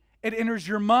seen, it enters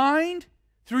your mind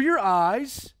through your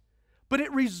eyes, but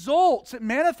it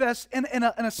manifests in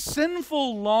a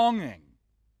sinful longing,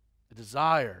 a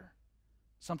desire,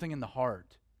 something in the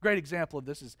heart. A great example of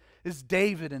this is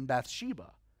David and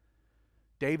Bathsheba.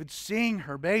 David seeing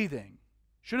her bathing.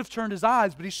 Should have turned his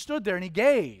eyes, but he stood there and he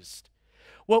gazed.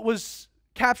 What was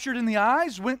captured in the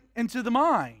eyes went into the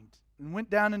mind and went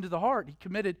down into the heart. He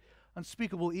committed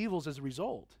unspeakable evils as a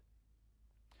result.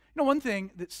 You know, one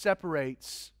thing that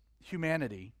separates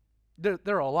humanity, there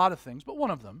are a lot of things, but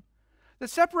one of them, that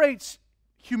separates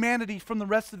humanity from the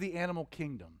rest of the animal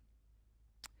kingdom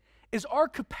is our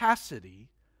capacity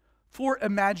for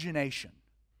imagination.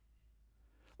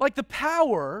 Like the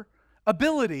power,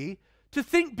 ability to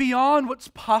think beyond what's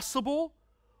possible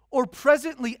or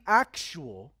presently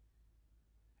actual.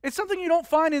 It's something you don't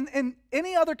find in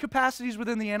any other capacities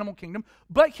within the animal kingdom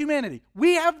but humanity.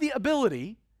 We have the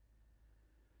ability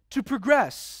to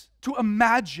progress, to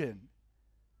imagine.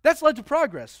 That's led to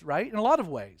progress, right? In a lot of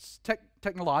ways.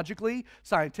 Technologically,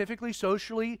 scientifically,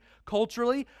 socially,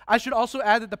 culturally. I should also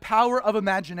add that the power of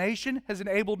imagination has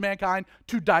enabled mankind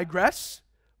to digress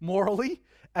morally,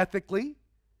 ethically.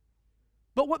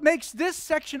 But what makes this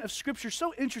section of Scripture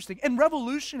so interesting and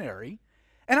revolutionary,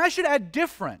 and I should add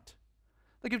different,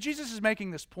 like if Jesus is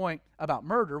making this point about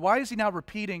murder, why is he now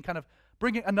repeating, kind of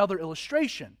bringing another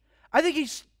illustration? I think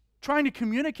he's trying to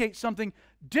communicate something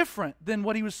different than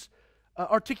what he was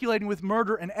articulating with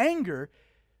murder and anger.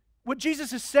 What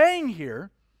Jesus is saying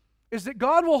here is that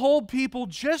God will hold people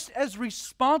just as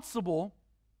responsible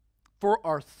for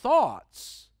our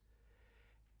thoughts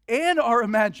and our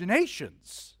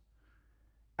imaginations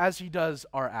as he does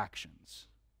our actions.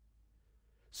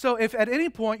 So if at any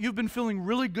point you've been feeling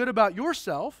really good about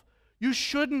yourself, you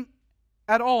shouldn't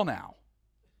at all now.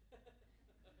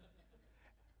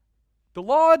 The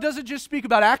law doesn't just speak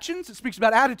about actions, it speaks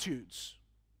about attitudes.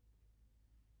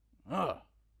 But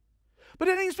it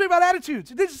doesn't even speak about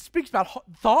attitudes. It just speaks about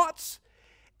thoughts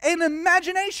and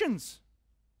imaginations.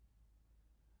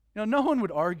 You know, no one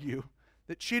would argue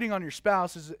that cheating on your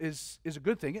spouse is a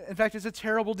good thing. In fact, it's a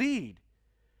terrible deed.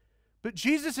 But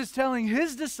Jesus is telling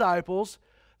his disciples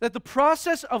that the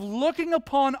process of looking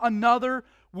upon another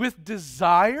with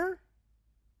desire,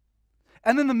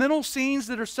 and then the mental scenes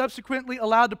that are subsequently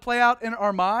allowed to play out in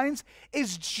our minds,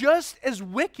 is just as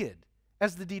wicked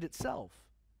as the deed itself.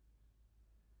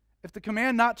 If the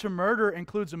command not to murder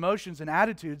includes emotions and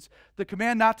attitudes, the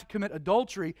command not to commit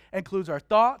adultery includes our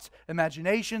thoughts,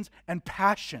 imaginations, and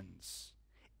passions,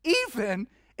 even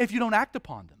if you don't act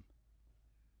upon them.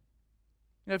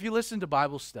 You know, if you listen to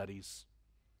Bible studies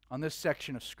on this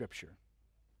section of Scripture,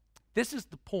 this is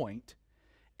the point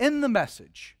in the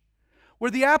message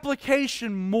where the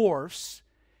application morphs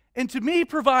into me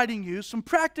providing you some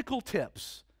practical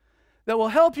tips that will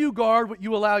help you guard what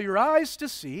you allow your eyes to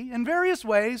see in various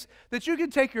ways that you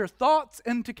can take your thoughts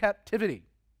into captivity.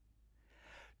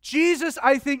 Jesus,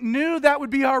 I think, knew that would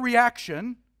be our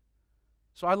reaction,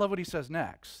 so I love what he says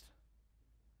next.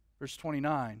 Verse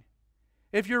 29.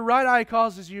 If your right eye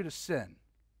causes you to sin,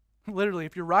 literally,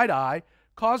 if your right eye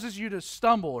causes you to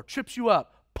stumble or trips you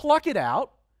up, pluck it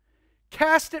out,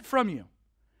 cast it from you.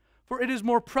 For it is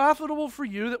more profitable for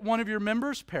you that one of your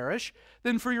members perish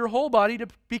than for your whole body to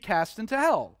be cast into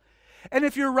hell. And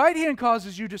if your right hand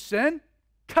causes you to sin,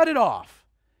 cut it off,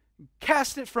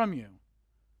 cast it from you.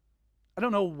 I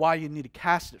don't know why you need to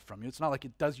cast it from you. It's not like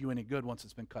it does you any good once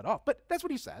it's been cut off, but that's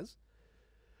what he says.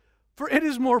 For it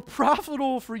is more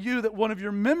profitable for you that one of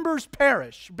your members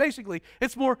perish. Basically,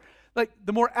 it's more like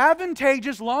the more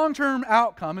advantageous long-term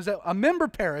outcome is that a member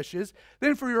perishes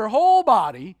than for your whole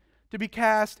body to be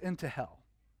cast into hell.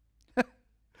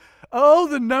 Oh,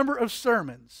 the number of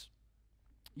sermons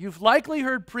you've likely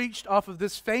heard preached off of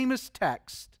this famous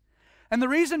text. And the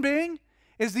reason being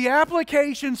is the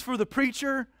applications for the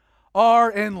preacher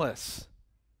are endless.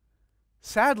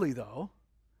 Sadly, though,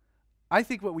 I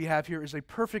think what we have here is a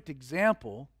perfect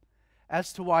example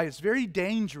as to why it's very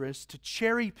dangerous to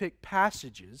cherry-pick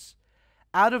passages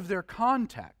out of their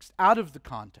context, out of the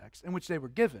context in which they were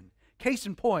given. Case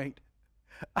in point,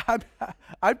 I'm,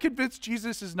 I'm convinced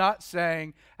Jesus is not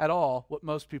saying at all what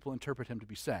most people interpret him to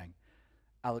be saying.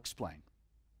 I'll explain.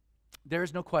 There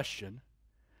is no question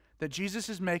that Jesus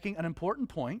is making an important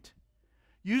point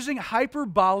using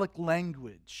hyperbolic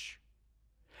language,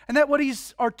 and that what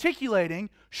he's articulating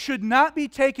should not be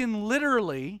taken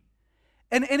literally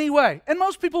in any way. And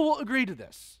most people will agree to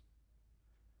this.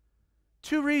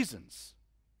 Two reasons.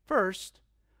 First,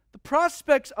 the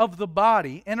prospects of the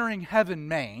body entering heaven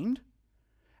maimed,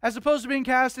 as opposed to being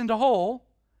cast into hole,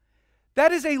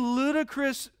 that is a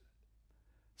ludicrous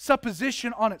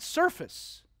supposition on its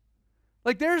surface.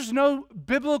 Like, there's no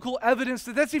biblical evidence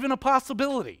that that's even a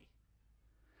possibility.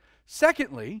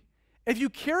 Secondly, if you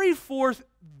carry forth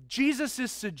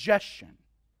Jesus' suggestion,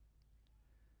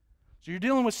 so you're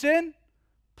dealing with sin,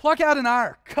 pluck out an eye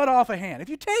or cut off a hand. If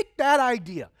you take that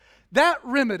idea, that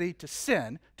remedy to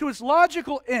sin, to its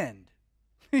logical end,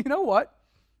 you know what?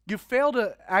 You fail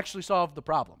to actually solve the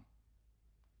problem.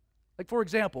 Like, for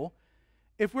example,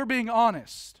 if we're being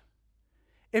honest,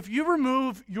 if you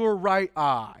remove your right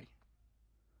eye,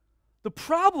 the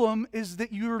problem is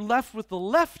that you're left with the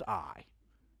left eye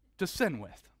to sin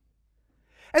with.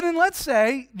 And then let's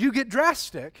say you get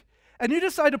drastic and you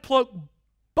decide to pluck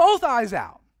both eyes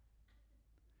out.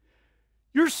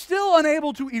 You're still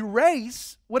unable to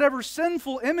erase whatever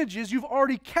sinful images you've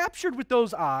already captured with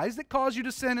those eyes that caused you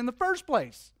to sin in the first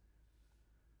place.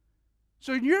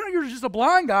 So you're just a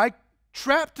blind guy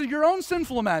trapped to your own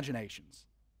sinful imaginations.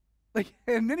 Like,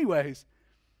 in many ways,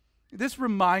 this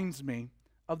reminds me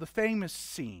of the famous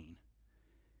scene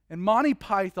in Monty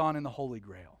Python and the Holy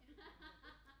Grail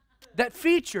that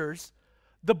features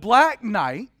the Black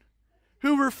Knight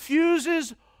who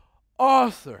refuses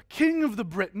Arthur, King of the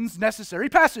Britons, necessary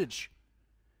passage.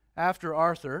 After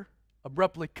Arthur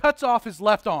abruptly cuts off his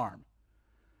left arm,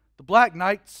 the Black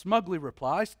Knight smugly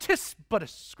replies, "'Tis but a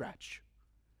scratch."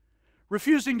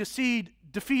 Refusing to cede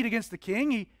defeat against the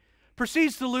king, he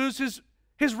proceeds to lose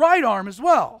his right arm as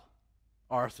well.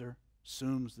 Arthur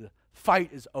assumes the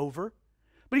fight is over,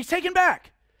 but he's taken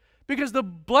back because the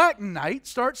Black Knight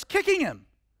starts kicking him,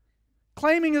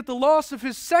 claiming that the loss of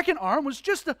his second arm was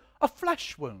just a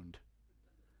flesh wound.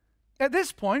 At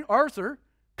this point, Arthur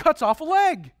cuts off a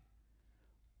leg.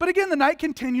 But again, the knight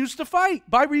continues to fight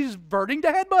by reverting to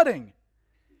headbutting.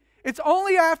 It's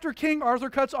only after King Arthur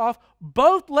cuts off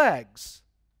both legs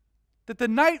that the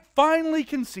knight finally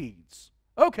concedes.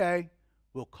 Okay,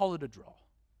 we'll call it a draw.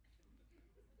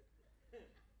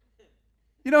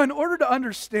 You know, in order to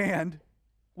understand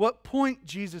what point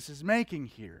Jesus is making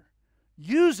here,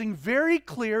 using very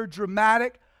clear,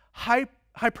 dramatic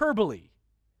hyperbole,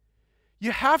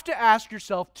 you have to ask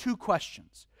yourself two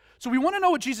questions. So we want to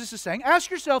know what Jesus is saying. Ask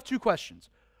yourself two questions.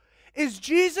 Is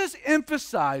Jesus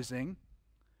emphasizing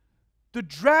the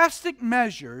drastic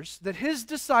measures that his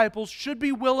disciples should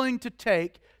be willing to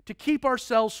take to keep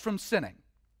ourselves from sinning?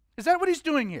 Is that what he's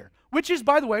doing here? Which is,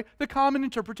 by the way, the common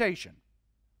interpretation.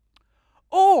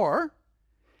 Or,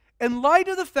 in light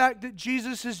of the fact that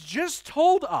Jesus has just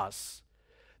told us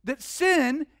that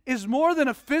sin is more than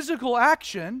a physical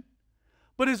action,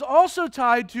 but is also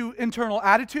tied to internal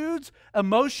attitudes,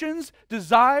 emotions,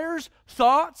 desires,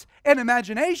 thoughts, and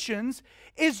imaginations,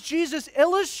 is Jesus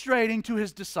illustrating to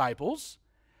his disciples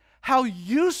how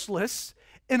useless,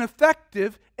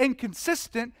 ineffective,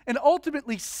 inconsistent, and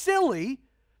ultimately silly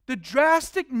the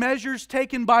drastic measures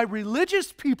taken by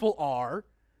religious people are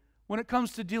when it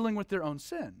comes to dealing with their own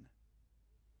sin.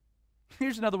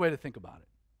 Here's another way to think about it.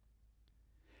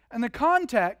 In the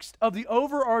context of the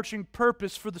overarching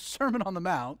purpose for the Sermon on the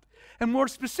Mount, and more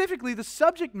specifically the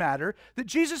subject matter that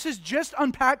Jesus has just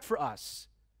unpacked for us.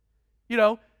 You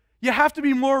know, you have to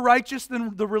be more righteous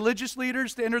than the religious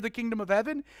leaders to enter the kingdom of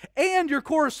heaven, and your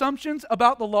core assumptions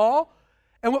about the law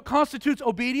and what constitutes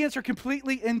obedience are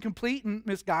completely incomplete and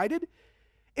misguided.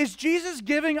 Is Jesus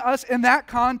giving us, in that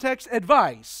context,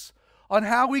 advice on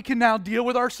how we can now deal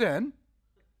with our sin?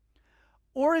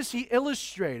 Or is he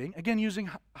illustrating, again using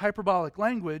hyperbolic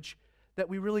language, that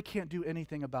we really can't do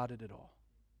anything about it at all?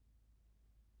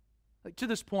 Like, to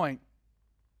this point,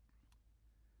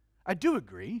 I do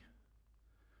agree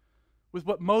with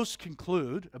what most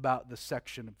conclude about this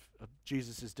section of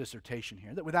Jesus' dissertation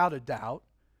here, that without a doubt,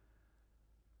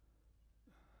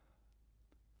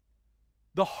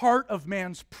 the heart of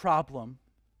man's problem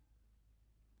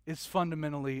is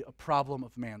fundamentally a problem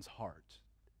of man's heart.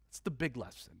 It's the big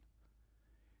lesson.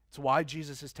 It's why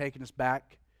Jesus has taken us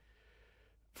back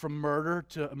from murder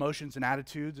to emotions and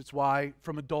attitudes. It's why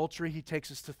from adultery he takes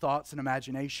us to thoughts and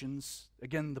imaginations.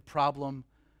 Again, the problem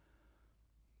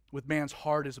with man's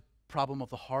heart is a problem of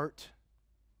the heart.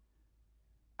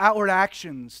 Outward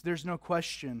actions, there's no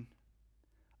question,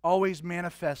 always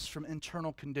manifests from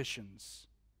internal conditions.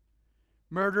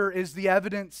 Murder is the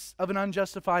evidence of an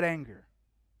unjustified anger.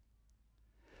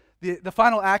 The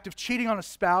final act of cheating on a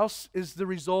spouse is the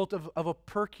result of a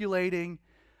percolating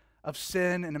of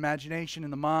sin and imagination in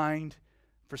the mind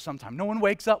for some time. No one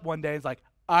wakes up one day and is like,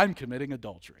 I'm committing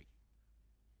adultery.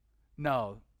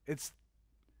 No, it's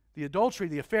the adultery,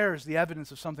 the affair is the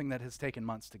evidence of something that has taken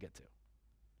months to get to.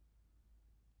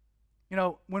 You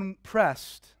know, when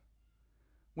pressed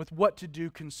with what to do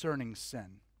concerning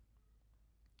sin,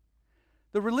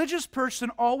 the religious person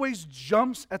always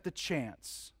jumps at the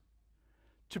chance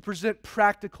to present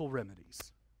practical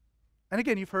remedies. And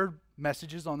again, you've heard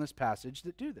messages on this passage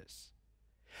that do this.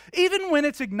 Even when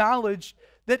it's acknowledged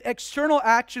that external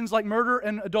actions like murder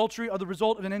and adultery are the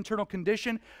result of an internal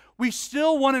condition, we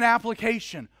still want an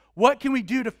application. What can we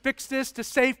do to fix this, to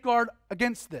safeguard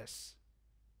against this?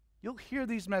 You'll hear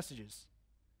these messages.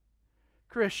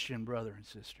 Christian brother and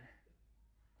sister.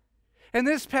 In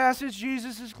this passage,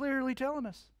 Jesus is clearly telling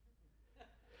us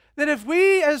that if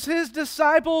we as His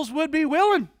disciples would be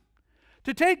willing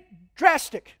to take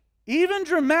drastic, even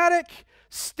dramatic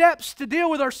steps to deal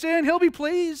with our sin, He'll be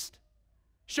pleased.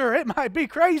 Sure, it might be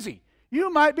crazy.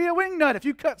 You might be a wingnut if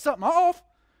you cut something off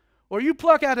or you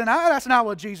pluck out an eye. That's not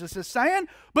what Jesus is saying.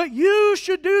 But you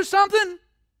should do something.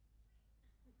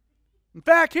 In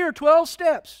fact, here are 12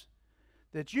 steps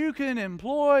that you can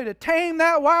employ to tame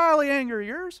that wily anger of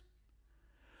yours.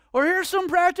 Or here's some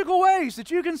practical ways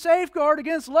that you can safeguard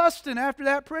against lusting after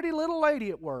that pretty little lady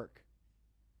at work.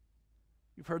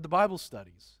 You've heard the Bible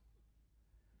studies.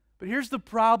 But here's the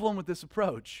problem with this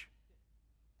approach.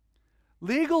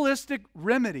 Legalistic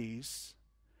remedies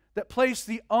that place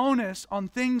the onus on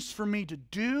things for me to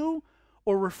do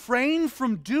or refrain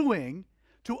from doing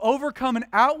to overcome an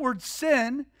outward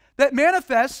sin that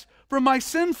manifests from my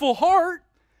sinful heart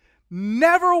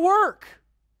never work.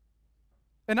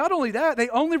 And not only that, they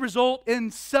only result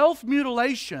in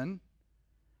self-mutilation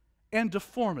and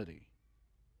deformity.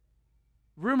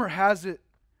 Rumor has it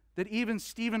that even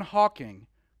Stephen Hawking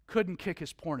couldn't kick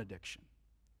his porn addiction.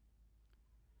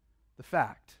 The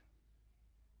fact.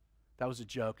 That was a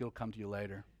joke. It'll come to you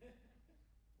later.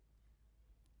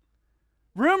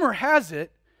 Rumor has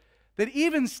it that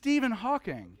even Stephen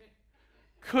Hawking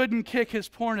couldn't kick his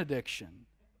porn addiction.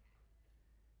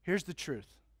 Here's the truth.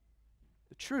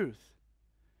 The truth.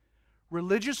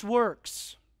 Religious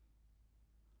works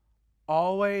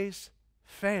always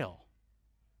fail.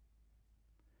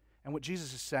 And what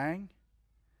Jesus is saying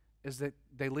is that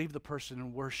they leave the person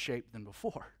in worse shape than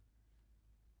before.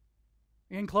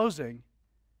 In closing,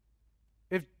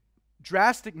 if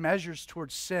drastic measures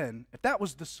towards sin, if that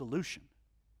was the solution,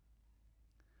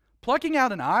 plucking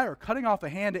out an eye or cutting off a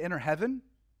hand to enter heaven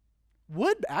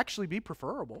would actually be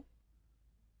preferable,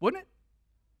 wouldn't it?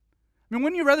 I mean,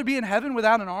 wouldn't you rather be in heaven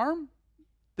without an arm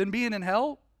than being in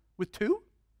hell with two?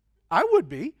 I would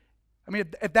be. I mean,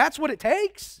 if that's what it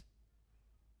takes.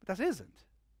 But that isn't.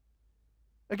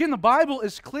 Again, the Bible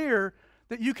is clear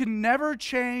that you can never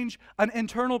change an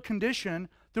internal condition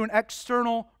through an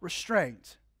external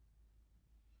restraint.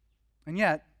 And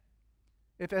yet,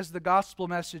 if as the gospel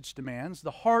message demands,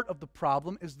 the heart of the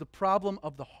problem is the problem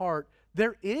of the heart,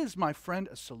 there is, my friend,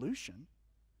 a solution.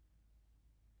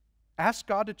 Ask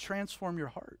God to transform your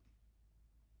heart.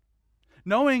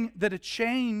 Knowing that a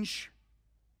change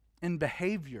in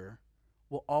behavior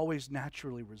will always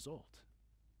naturally result.